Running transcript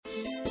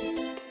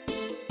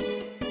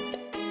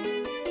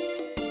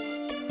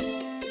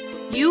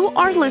You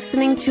are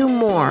listening to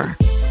More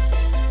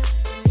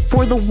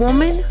for the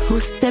woman who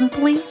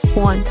simply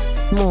wants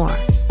more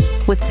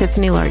with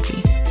Tiffany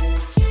Largie.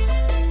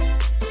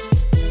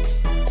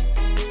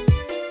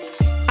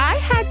 I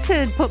had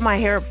to put my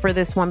hair up for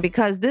this one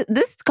because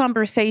this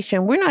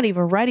conversation, we're not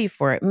even ready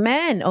for it.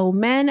 Men, oh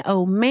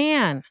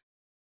man.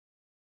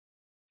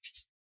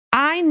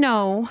 I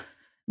know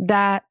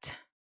that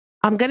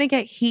I'm going to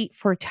get heat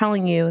for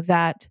telling you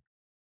that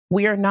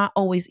we are not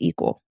always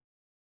equal.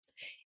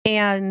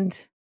 And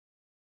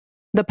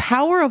the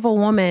power of a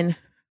woman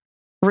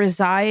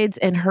resides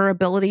in her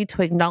ability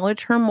to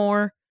acknowledge her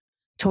more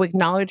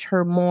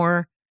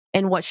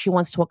in what she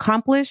wants to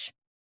accomplish,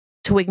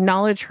 to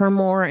acknowledge her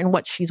more in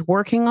what she's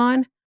working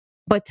on,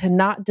 but to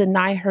not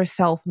deny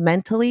herself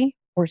mentally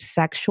or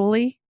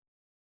sexually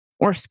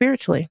or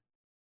spiritually.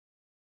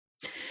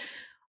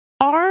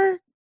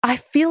 I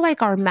feel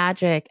like our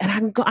magic,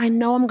 and I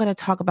know I'm going to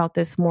talk about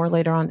this more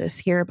later on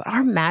this year, but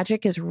our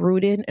magic is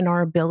rooted in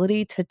our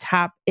ability to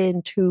tap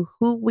into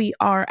who we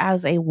are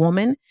as a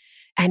woman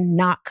and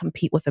not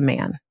compete with a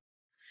man.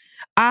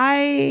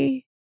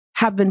 I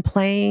have been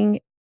playing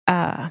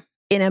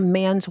in a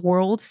man's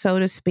world, so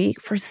to speak,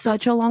 for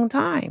such a long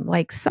time,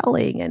 like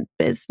selling and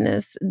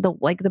business,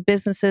 the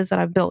businesses that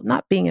I've built,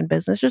 not being in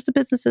business, just the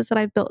businesses that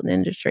I've built in the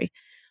industry,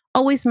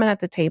 always men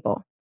at the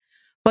table.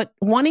 But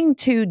wanting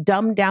to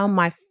dumb down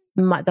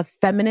the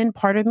feminine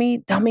part of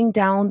me, dumbing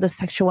down the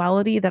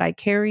sexuality that I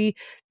carry,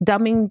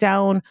 dumbing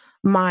down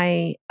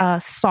my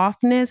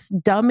softness,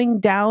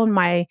 dumbing down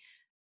my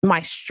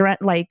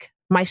strength, like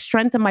my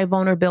strength and my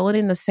vulnerability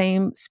in the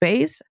same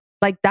space,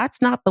 like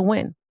that's not the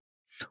win.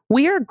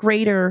 We are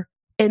greater.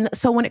 And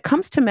so when it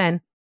comes to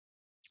men,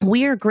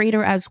 we are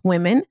greater as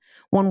women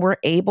when we're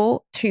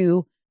able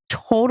to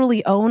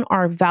totally own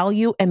our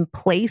value and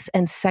place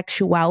and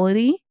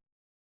sexuality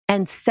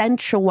and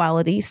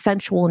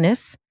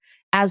sensualness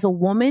as a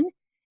woman,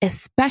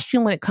 especially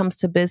when it comes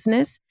to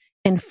business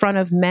in front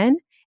of men,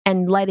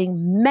 and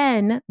letting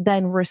men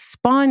then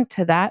respond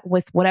to that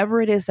with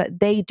whatever it is that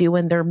they do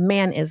in their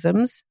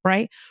manisms,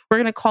 right? We're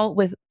going to call it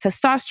with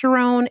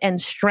testosterone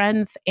and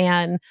strength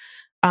and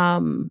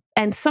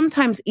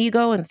sometimes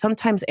ego and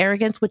sometimes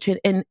arrogance, which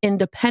in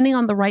depending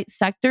on the right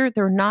sector,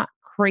 they're not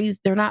crazy,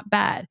 they're not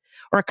bad,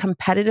 or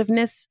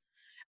competitiveness.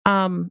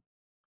 And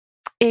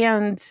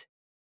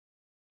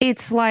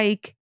it's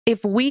like,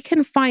 if we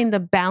can find the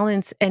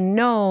balance and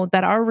know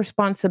that our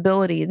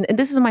responsibility, and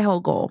this is my whole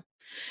goal.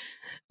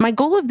 My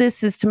goal of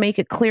this is to make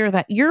it clear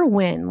that your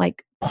win,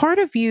 like part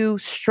of you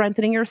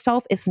strengthening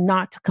yourself is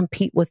not to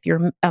compete with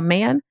a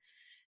man,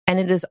 and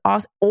it is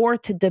also, or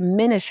to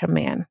diminish a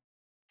man.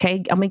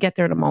 Okay, I'm gonna get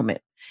there in a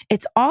moment.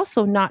 It's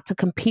also not to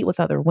compete with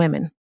other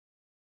women.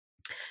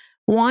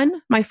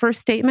 One, my first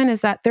statement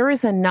is that there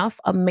is enough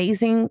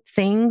amazing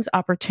things,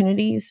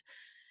 opportunities,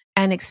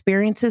 and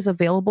experiences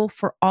available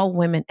for all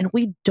women. And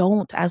we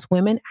don't, as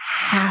women,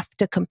 have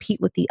to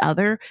compete with the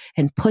other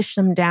and push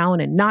them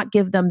down and not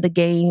give them the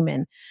game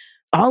and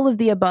all of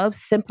the above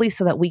simply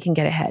so that we can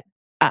get ahead.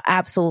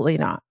 Absolutely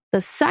not.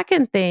 The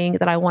second thing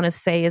that I want to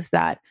say is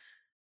that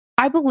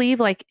I believe,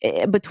 like,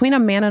 between a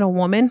man and a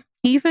woman,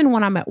 even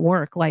when I'm at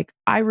work, like,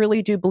 I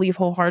really do believe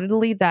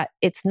wholeheartedly that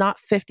it's not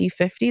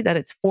 50-50, that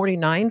it's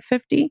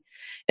 49-50.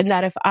 And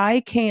that if I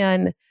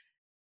can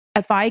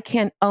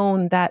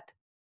own that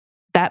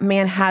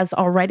man has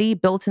already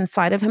built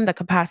inside of him the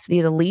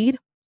capacity to lead.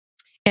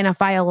 And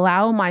if I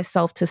allow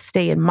myself to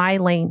stay in my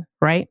lane,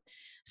 right?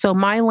 So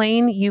my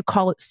lane, you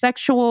call it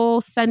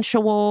sexual,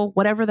 sensual,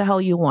 whatever the hell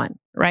you want,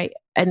 right?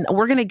 And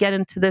we're going to get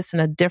into this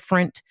in a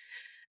different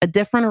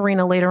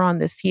arena later on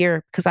this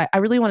year, because I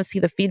really want to see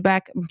the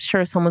feedback. I'm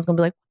sure someone's going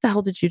to be like, what the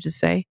hell did you just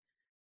say?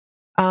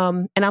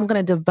 And I'm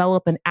going to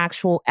develop an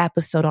actual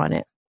episode on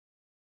it.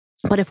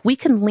 But if we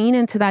can lean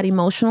into that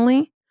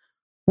emotionally,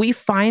 we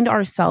find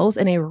ourselves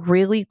in a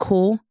really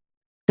cool,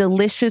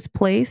 delicious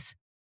place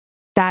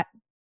that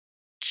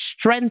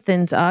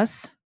strengthens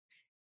us.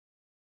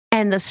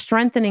 And the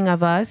strengthening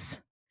of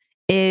us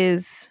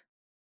is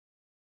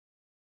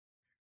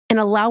in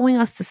allowing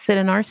us to sit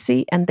in our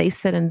seat and they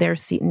sit in their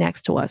seat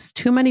next to us.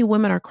 Too many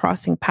women are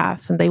crossing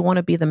paths and they want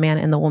to be the man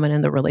and the woman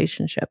in the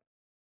relationship.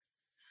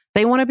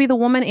 They want to be the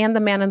woman and the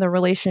man in the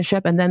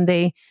relationship, and then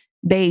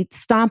they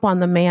stomp on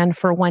the man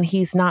for when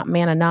he's not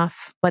man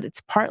enough, but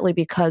it's partly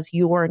because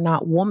you are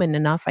not woman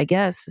enough, I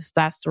guess, if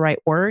that's the right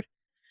word.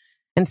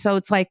 And so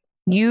it's like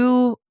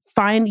you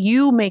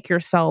make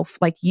yourself,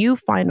 like you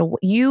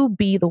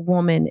be the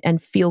woman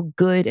and feel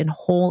good and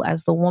whole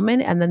as the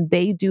woman. And then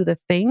they do the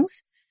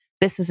things.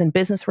 This is in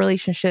business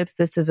relationships.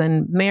 This is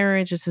in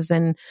marriage. This is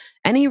in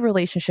any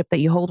relationship that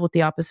you hold with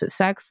the opposite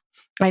sex.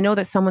 I know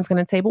that someone's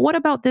going to say, but what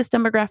about this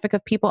demographic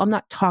of people? I'm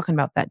not talking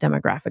about that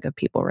demographic of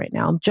people right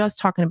now. I'm just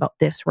talking about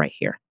this right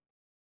here.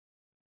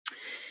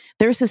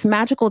 There's this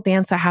magical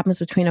dance that happens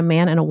between a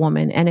man and a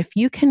woman. And if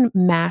you can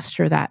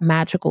master that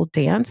magical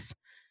dance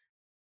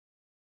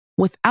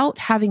without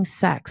having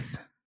sex,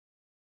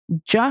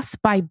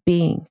 just by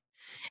being,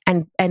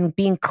 and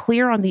being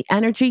clear on the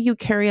energy you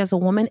carry as a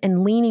woman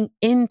and leaning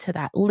into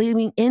that,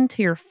 leaning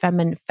into your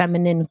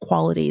feminine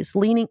qualities,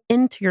 leaning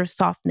into your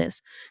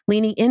softness,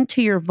 leaning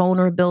into your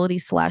vulnerability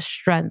 /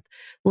 strength,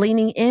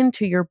 leaning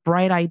into your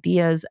bright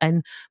ideas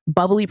and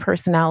bubbly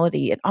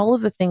personality and all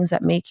of the things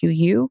that make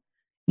you,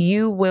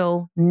 you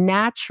will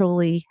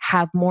naturally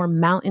have more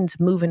mountains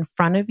move in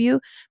front of you,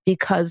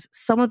 because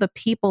some of the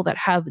people that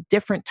have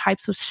different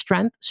types of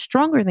strength,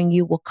 stronger than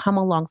you, will come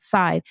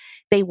alongside.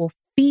 They will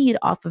feed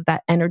off of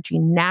that energy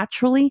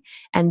naturally.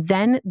 And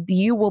then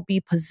you will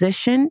be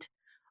positioned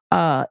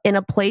in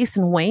a place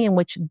and way in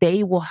which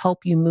they will help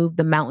you move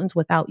the mountains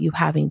without you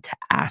having to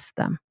ask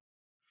them.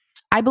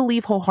 I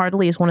believe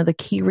wholeheartedly is one of the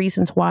key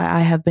reasons why I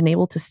have been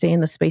able to stay in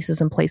the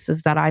spaces and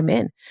places that I'm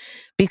in,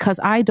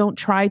 because I don't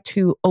try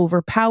to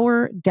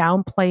overpower,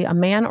 downplay a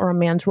man or a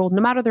man's role,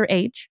 no matter their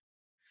age.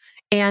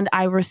 And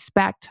I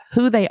respect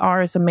who they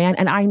are as a man.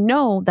 And I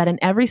know that in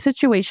every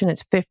situation,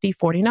 it's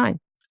 50-49.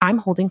 I'm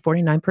holding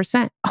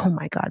 49%. Oh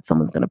my God,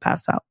 someone's going to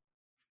pass out.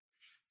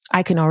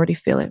 I can already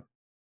feel it.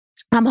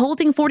 I'm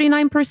holding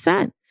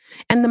 49%.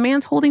 And the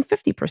man's holding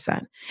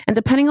 50%. And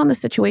depending on the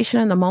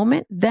situation and the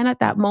moment, then at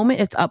that moment,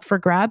 it's up for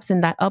grabs.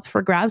 And that up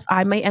for grabs,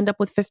 I may end up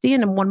with 50.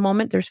 And in one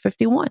moment, there's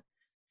 51.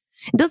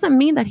 It doesn't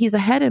mean that he's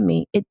ahead of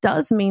me. It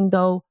does mean,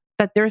 though,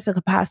 that there's a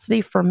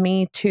capacity for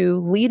me to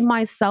lead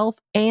myself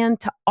and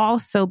to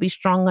also be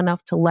strong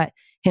enough to let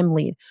him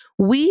lead.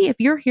 If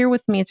you're here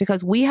with me, it's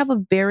because we have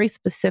a very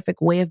specific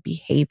way of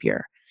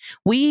behavior.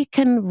 We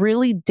can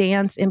really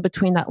dance in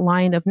between that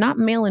line of not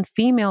male and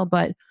female,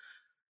 but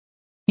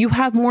you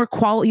have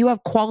you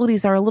have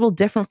qualities that are a little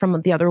different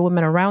from the other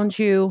women around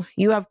you.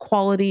 You have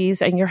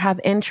qualities and you have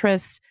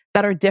interests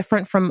that are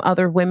different from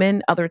other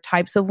women, other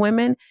types of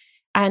women.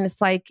 And it's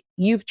like,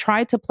 you've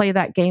tried to play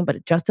that game, but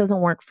it just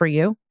doesn't work for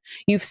you.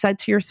 You've said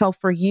to yourself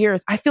for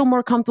years, I feel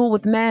more comfortable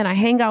with men. I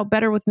hang out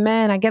better with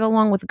men. I get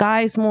along with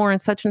guys more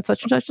and such and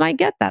such and such. And I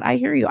get that. I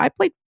hear you. I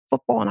played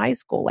football in high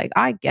school. Like,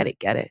 I get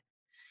it.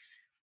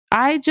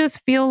 I just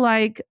feel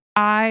like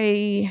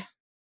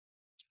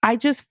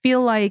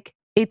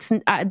it's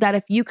that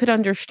if you could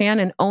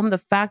understand and own the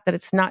fact that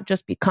it's not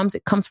just becomes,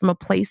 it comes from a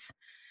place.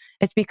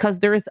 It's because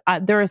there is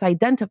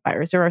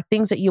identifiers. There are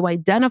things that you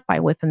identify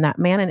with in that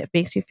man, and it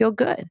makes you feel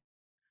good.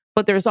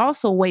 But there's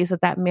also ways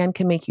that man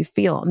can make you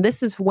feel. And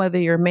this is whether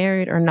you're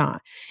married or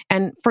not.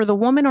 And for the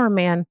woman or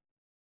man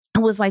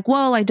who was like,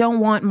 well, I don't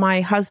want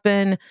my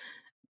husband,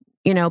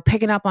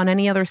 picking up on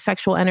any other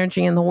sexual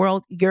energy in the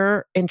world,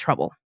 you're in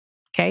trouble.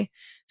 Okay.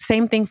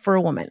 Same thing for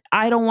a woman.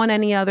 I don't want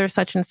any other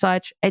such and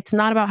such. It's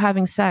not about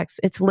having sex.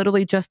 It's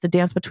literally just a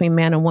dance between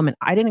man and woman.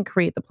 I didn't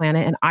create the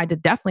planet, and I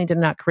definitely did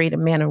not create a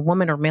man and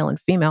woman or male and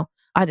female.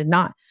 I did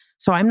not.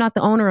 So I'm not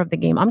the owner of the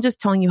game. I'm just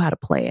telling you how to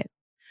play it.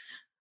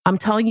 I'm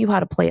telling you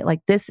how to play it.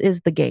 Like, this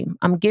is the game.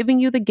 I'm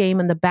giving you the game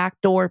in the back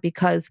door,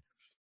 because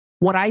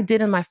what I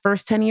did in my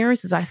first 10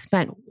 years is I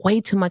spent way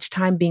too much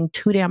time being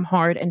too damn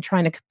hard and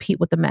trying to compete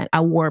with the men.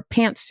 I wore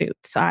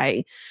pantsuits.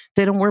 I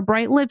didn't wear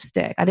bright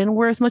lipstick. I didn't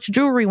wear as much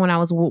jewelry when I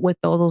was with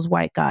all those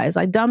white guys.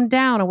 I dumbed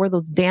down. I wore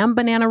those damn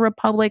Banana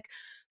Republic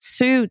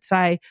suits.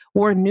 I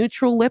wore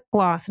neutral lip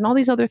gloss and all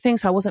these other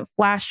things. I wasn't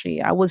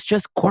flashy. I was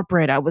just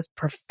corporate. I was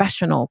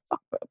professional.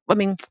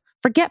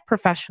 Forget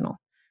professional.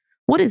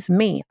 What is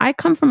me? I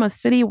come from a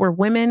city where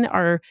women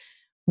are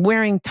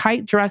wearing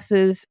tight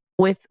dresses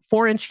with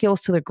 4-inch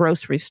heels to the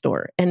grocery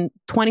store and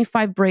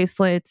 25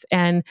 bracelets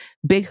and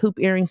big hoop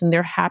earrings, and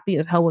they're happy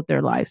as hell with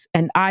their lives.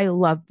 And I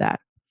love that.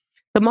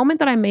 The moment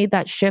that I made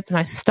that shift and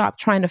I stopped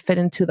trying to fit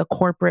into the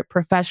corporate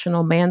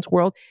professional man's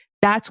world,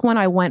 that's when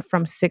I went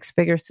from 6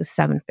 figures to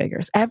 7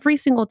 figures. Every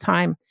single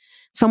time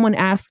someone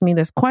asks me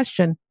this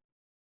question,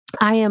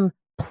 I am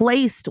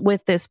placed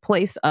with this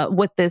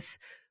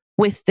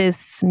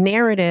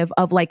narrative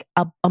of like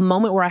a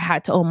moment where I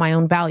had to own my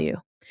own value.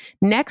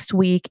 Next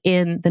week,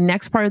 in the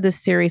next part of this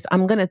series,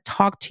 I'm going to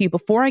talk to you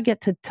before I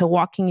get to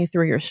walking you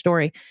through your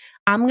story.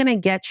 I'm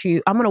going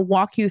to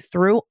walk you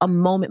through a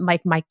moment,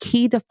 like my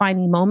key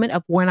defining moment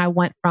of when I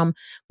went from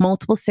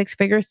multiple 6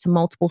 figures to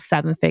multiple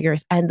 7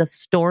 figures. And the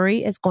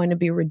story is going to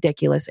be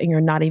ridiculous, and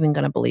you're not even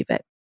going to believe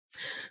it.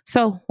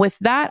 So with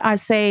that, I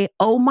say,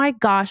 oh my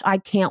gosh, I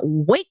can't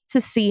wait to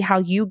see how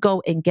you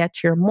go and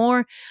get your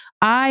more.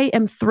 I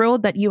am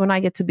thrilled that you and I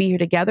get to be here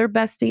together,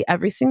 bestie,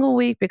 every single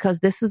week, because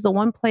this is the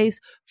one place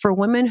for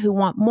women who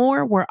want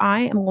more, where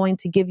I am going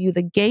to give you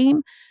the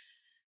game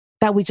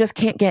that we just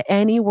can't get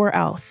anywhere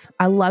else.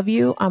 I love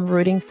you. I'm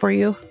rooting for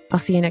you. I'll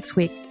see you next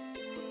week.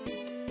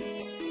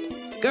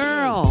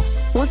 Girl,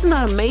 wasn't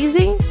that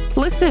amazing?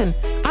 Listen,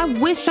 I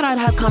wish that I'd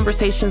had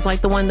conversations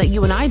like the one that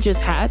you and I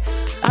just had.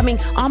 I mean,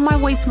 on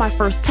my way to my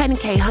first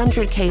 10K,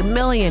 100K,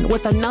 million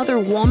with another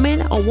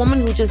woman, a woman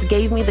who just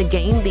gave me the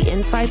game, the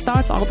inside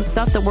thoughts, all the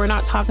stuff that we're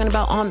not talking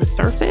about on the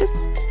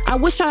surface. I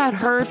wish I had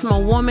heard from a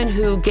woman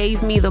who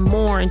gave me the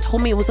more and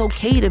told me it was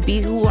okay to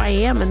be who I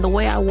am and the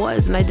way I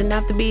was, and I didn't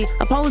have to be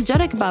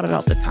apologetic about it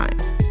all the time.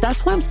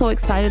 That's why I'm so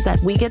excited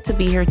that we get to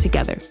be here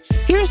together.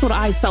 Here's what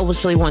I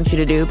selfishly want you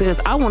to do,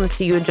 because I want to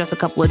see you in just a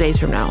couple of days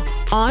from now.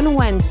 On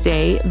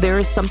Wednesday, there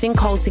is something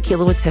called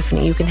Tequila with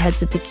Tiffany. You can head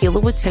to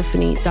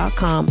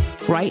tequilawithtiffany.com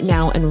right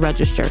now and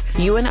register.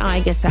 You and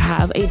I get to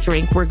have a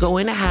drink. We're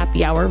going to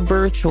happy hour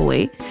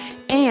virtually.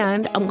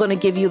 And I'm going to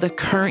give you the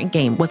current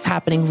game, what's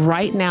happening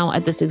right now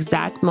at this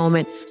exact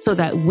moment, so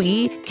that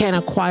we can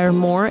acquire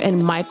more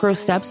in micro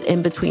steps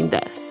in between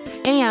this.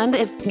 And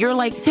if you're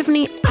like,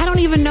 Tiffany, I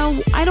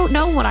don't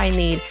know what I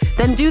need,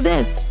 then do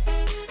this.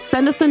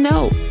 Send us a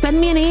note, send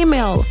me an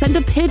email, send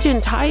a pigeon,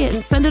 tie it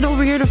and send it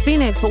over here to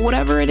Phoenix. But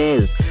whatever it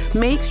is,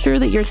 make sure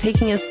that you're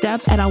taking a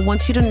step. And I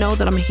want you to know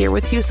that I'm here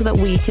with you so that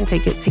we can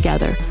take it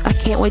together. I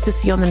can't wait to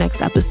see you on the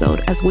next episode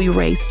as we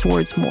race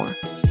towards more.